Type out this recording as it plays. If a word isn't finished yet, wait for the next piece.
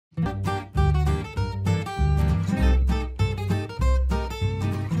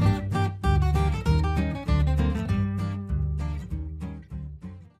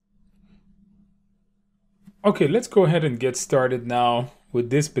Okay, let's go ahead and get started now with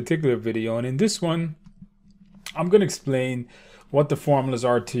this particular video. And in this one, I'm going to explain what the formulas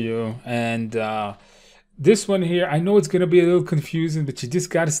are to you. And this one here, I know it's going to be a little confusing, but you just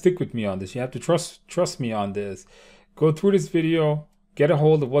got to stick with me on this. You have to trust me on this. Go through this video, get a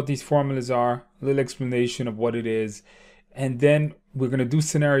hold of what these formulas are, a little explanation of what it is. And then we're going to do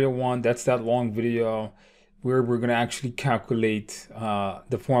scenario one. That's that long video where we're going to actually calculate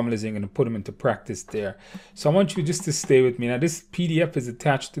the formulas and going to put them into practice there. So I want you just to stay with me. Now this PDF is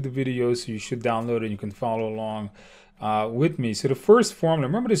attached to the video, so you should download it. You can follow along with me. So the first formula,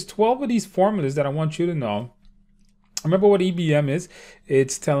 remember there's 12 of these formulas that I want you to know. Remember what EVM is?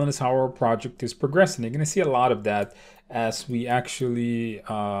 It's telling us how our project is progressing. You're going to see a lot of that as we actually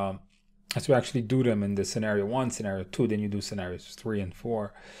do them in the scenario one, scenario two, then you do scenarios 3 and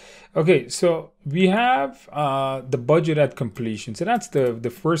 4. Okay, so we have the budget at completion. So that's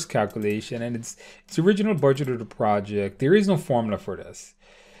the first calculation, and it's original budget of the project. There is no formula for this.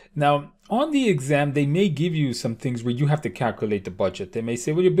 Now, on the exam, they may give you some things where you have to calculate the budget. They may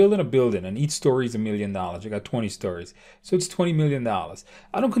say, well, you're building a building and each story is $1 million. You got 20 stories, so it's $20 million.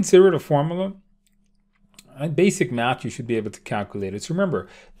 I don't consider it a formula. In basic math, you should be able to calculate it. So remember,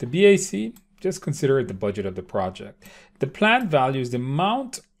 the BAC, just consider it the budget of the project. The planned value is the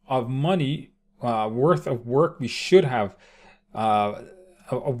amount of money worth of work we should have,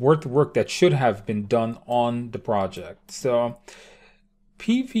 worth of work that should have been done on the project. So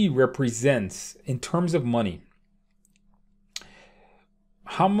PV represents, in terms of money,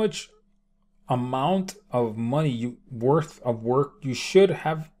 how much amount of money worth of work you should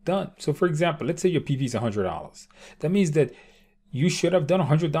have done. So for example, let's say your PV is $100. That means that you should have done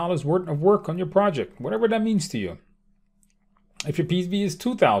 $100 worth of work on your project, whatever that means to you. If your PV is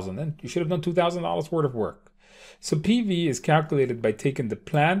 $2,000, then you should have done $2,000 worth of work. So PV is calculated by taking the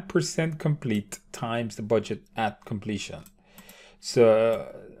planned percent complete times the budget at completion.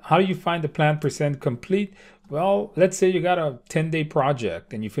 So how do you find the planned percent complete? Well, let's say you got a 10-day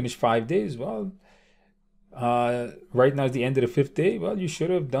project and you finish 5 days. Well, right now is the end of the 5th day. Well, you should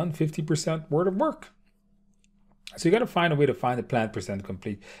have done 50% worth of work. So you got to find a way to find the planned percent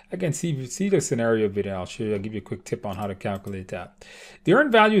complete. Again, see the scenario video. I'll give you a quick tip on how to calculate that. The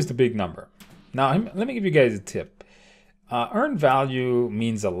earned value is the big number. Now, let me give you guys a tip. Earned value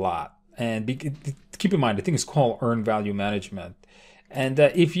means a lot. And keep in mind, the thing is called earned value management. And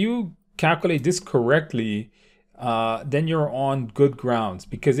if you calculate this correctly, then you're on good grounds.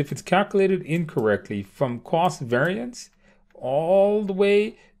 Because if it's calculated incorrectly, from cost variance all the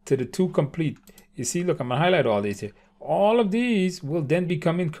way to the to complete, you see, look, I'm going to highlight all these here. All of these will then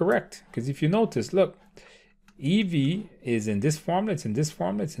become incorrect. Because if you notice, look, EV is in this formula, it's in this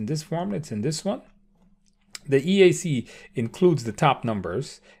formula, it's in this formula, it's in this one. The EAC includes the top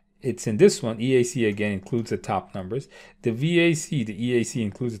numbers. It's in this one. EAC again includes the top numbers. The VAC, the EAC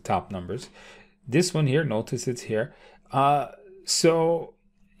includes the top numbers. This one here, notice it's here. So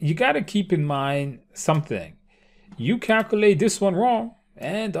you got to keep in mind something. You calculate this one wrong,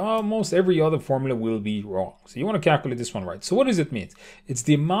 and almost every other formula will be wrong. So you want to calculate this one right. So what does it mean? It's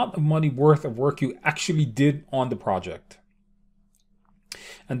the amount of money worth of work you actually did on the project.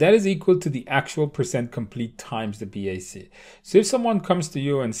 And that is equal to the actual percent complete times the BAC. So if someone comes to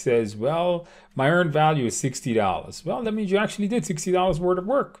you and says, well, my earned value is $60. Well, that means you actually did $60 worth of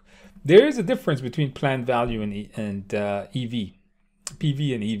work. There is a difference between planned value and EV,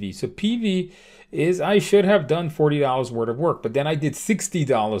 PV and EV. So PV is I should have done $40 worth of work, but then I did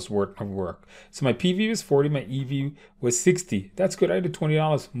 $60 worth of work. So my PV was 40, my EV was 60. That's good. I did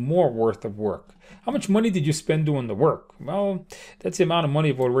 $20 more worth of work. How much money did you spend doing the work? Well, that's the amount of money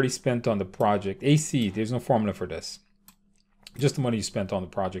you've already spent on the project. AC, there's no formula for this. Just the money you spent on the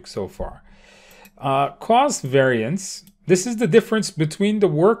project so far. Cost variance. This is the difference between the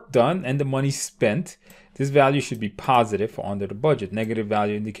work done and the money spent. This value should be positive under the budget. Negative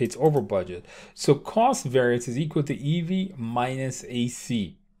value indicates over budget. So cost variance is equal to EV minus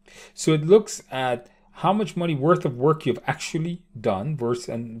AC. So it looks at how much money worth of work you've actually done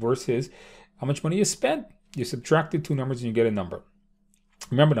versus how much money you spent. You subtract the two numbers and you get a number.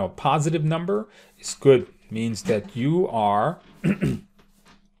 Remember now, a positive number is good. It means that you are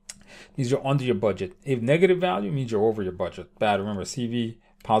these are under your budget. If negative value means you're over your budget. Bad. Remember, CV,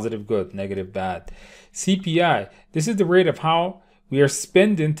 positive, good, negative, bad. CPI, this is the rate of how we are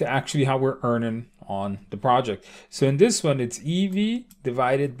spending to actually how we're earning on the project. So in this one, it's EV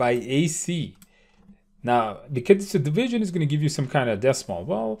divided by AC. Now, because it's a division, it's going to give you some kind of decimal.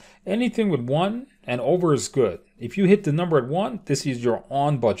 Well, anything with 1 and over is good. If you hit the number at 1, this is your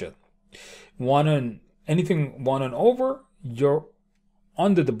on budget. Anything 1 and over, you're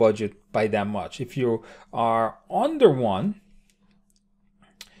under the budget by that much. If you are under 1,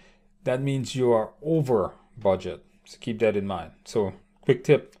 that means you are over budget. So keep that in mind. So quick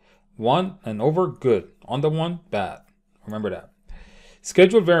tip, 1 and over, good. Under 1, bad. Remember that.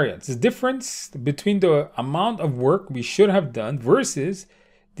 Schedule variance is difference between the amount of work we should have done versus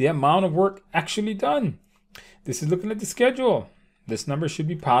the amount of work actually done. This is looking at the schedule. This number should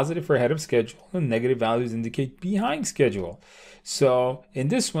be positive for ahead of schedule, and negative values indicate behind schedule. So in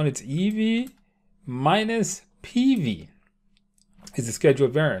this one, it's EV minus PV is the schedule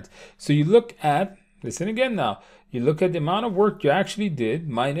variance. So you look at, listen again now, you look at the amount of work you actually did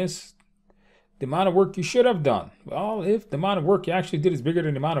minus the amount of work you should have done. Well, if the amount of work you actually did is bigger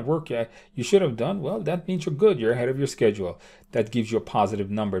than the amount of work you should have done, well, that means you're good. You're ahead of your schedule. That gives you a positive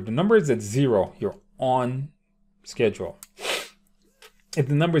number. If the number is at 0, you're on schedule. If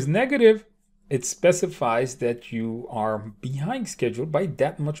the number is negative, it specifies that you are behind schedule by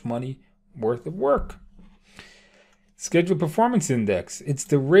that much money worth of work. Schedule performance index. It's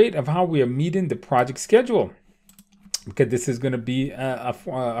the rate of how we are meeting the project schedule, because this is going to be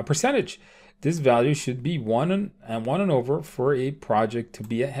a percentage. This value should be 1 and over for a project to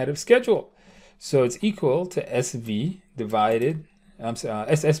be ahead of schedule. So it's equal to SV divided,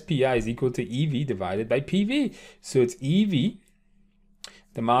 SSPI is equal to EV divided by PV. So it's EV,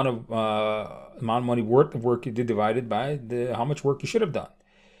 the amount of money worth of work you did divided by how much work you should have done.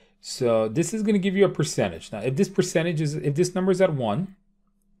 So this is going to give you a percentage. Now, if this number is at 1,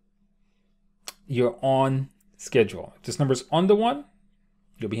 you're on schedule. If this number is under 1,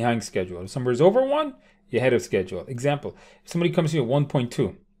 you're behind schedule. If this number is over 1, you're ahead of schedule. Example, if somebody comes to you at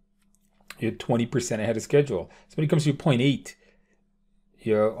 1.2, you're 20% ahead of schedule. Somebody comes to you at 0.8,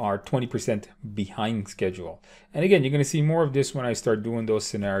 you are 20% behind schedule. And again, you're going to see more of this when I start doing those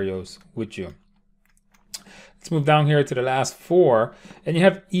scenarios with you. Let's move down here to the last 4, and you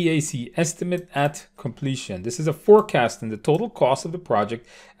have EAC, estimate at completion. This is a forecast in the total cost of the project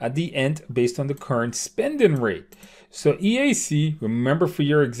at the end based on the current spending rate. So EAC, remember for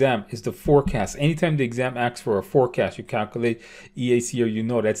your exam, is the forecast. Anytime the exam asks for a forecast, you calculate EAC, or you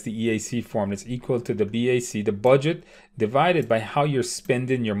know that's the EAC form. It's equal to the BAC, the budget, divided by how you're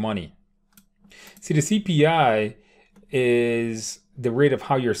spending your money. See, the CPI is the rate of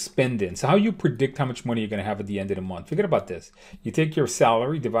how you're spending. So how you predict how much money you're going to have at the end of the month. Forget about this. You take your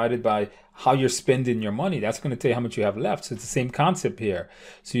salary divided by how you're spending your money. That's going to tell you how much you have left. So it's the same concept here.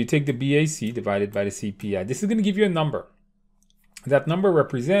 So you take the BAC divided by the CPI. This is going to give you a number. That number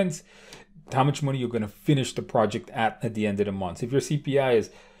represents how much money you're going to finish the project at the end of the month. So if your CPI is,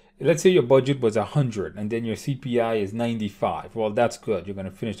 let's say your budget was 100 and then your CPI is 95. Well, that's good. You're going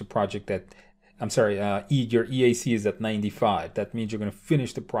to finish the project at, your EAC is at 95. That means you're going to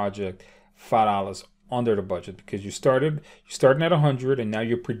finish the project $5 under the budget, because you're starting at 100 and now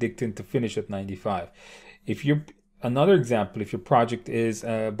you're predicting to finish at 95. If you're, another example, if your project is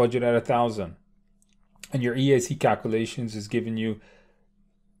budget at 1,000 and your EAC calculations is giving you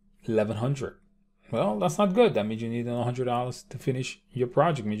 1,100. Well, that's not good. That means you need $100 to finish your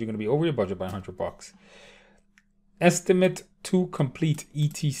project. It means you're going to be over your budget by $100. Estimate to complete,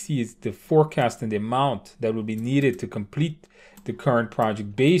 ETC, is the forecast and the amount that will be needed to complete the current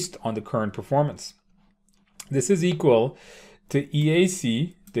project based on the current performance. This is equal to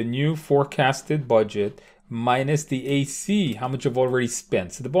EAC, the new forecasted budget, minus the AC, how much you've already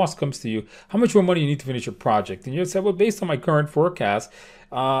spent. So the boss comes to you, how much more money you need to finish your project? And you say, well, based on my current forecast,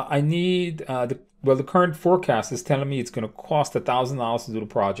 I need the current forecast is telling me it's going to cost $1,000 to do the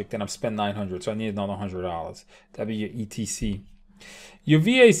project, and I've spent $900, so I need another $100. That'd be your ETC. Your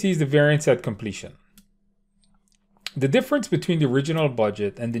VAC is the variance at completion. The difference between the original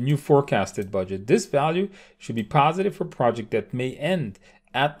budget and the new forecasted budget. This value should be positive for a project that may end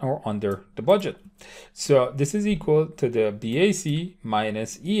at or under the budget. So this is equal to the BAC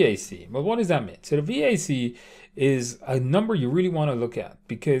minus EAC. Well, what does that mean? So the VAC is a number you really want to look at,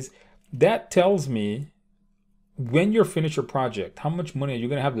 because that tells me when you're finished your project, how much money are you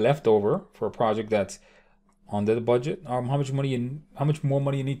going to have left over for a project that's under the budget, or how much more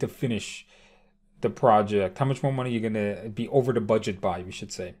money you need to finish the project, how much more money you're going to be over the budget by, we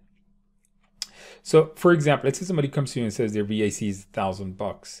should say. So for example, let's say somebody comes to you and says their VAC is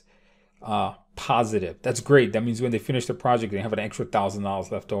 $1,000 positive. That's great. That means when they finish the project, they have an extra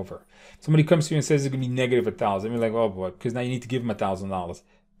 $1,000 left over. Somebody comes to you and says it's going to be negative 1,000. You're like, oh boy, because now you need to give them $1,000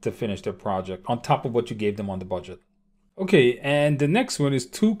 to finish their project on top of what you gave them on the budget. Okay, and the next one is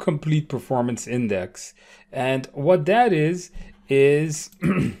to complete performance index. And what that is it's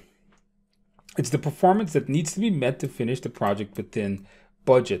the performance that needs to be met to finish the project within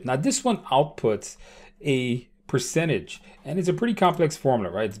budget. Now this one outputs a percentage, and it's a pretty complex formula,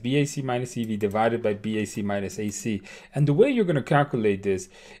 right? It's BAC minus EV divided by BAC minus AC. And the way you're going to calculate this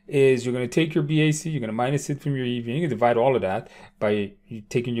is you're going to take your BAC, you're going to minus it from your EV, and you can divide all of that by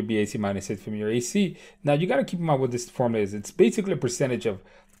taking your BAC minus it from your AC. Now you got to keep in mind what this formula is. It's basically a percentage of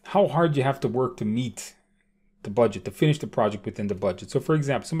how hard you have to work to meet the budget, to finish the project within the budget. So for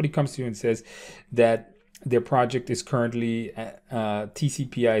example, somebody comes to you and says that their project is currently,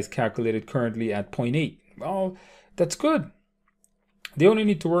 TCPI is calculated currently at 0.8. Well, that's good. They only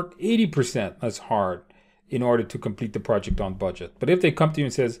need to work 80% as hard in order to complete the project on budget. But if they come to you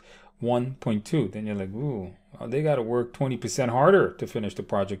and says 1.2, then you're like, ooh, well, they got to work 20% harder to finish the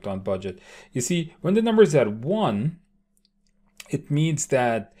project on budget. You see, when the number is at 1, it means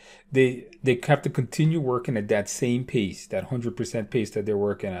that they have to continue working at that same pace, that 100% pace that they're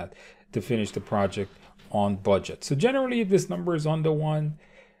working at to finish the project on budget. So generally, if this number is under 1,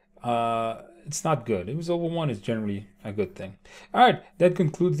 it's not good. If it's over 1, it's generally a good thing. All right, that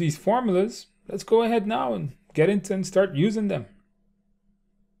concludes these formulas. Let's go ahead now and get into and start using them.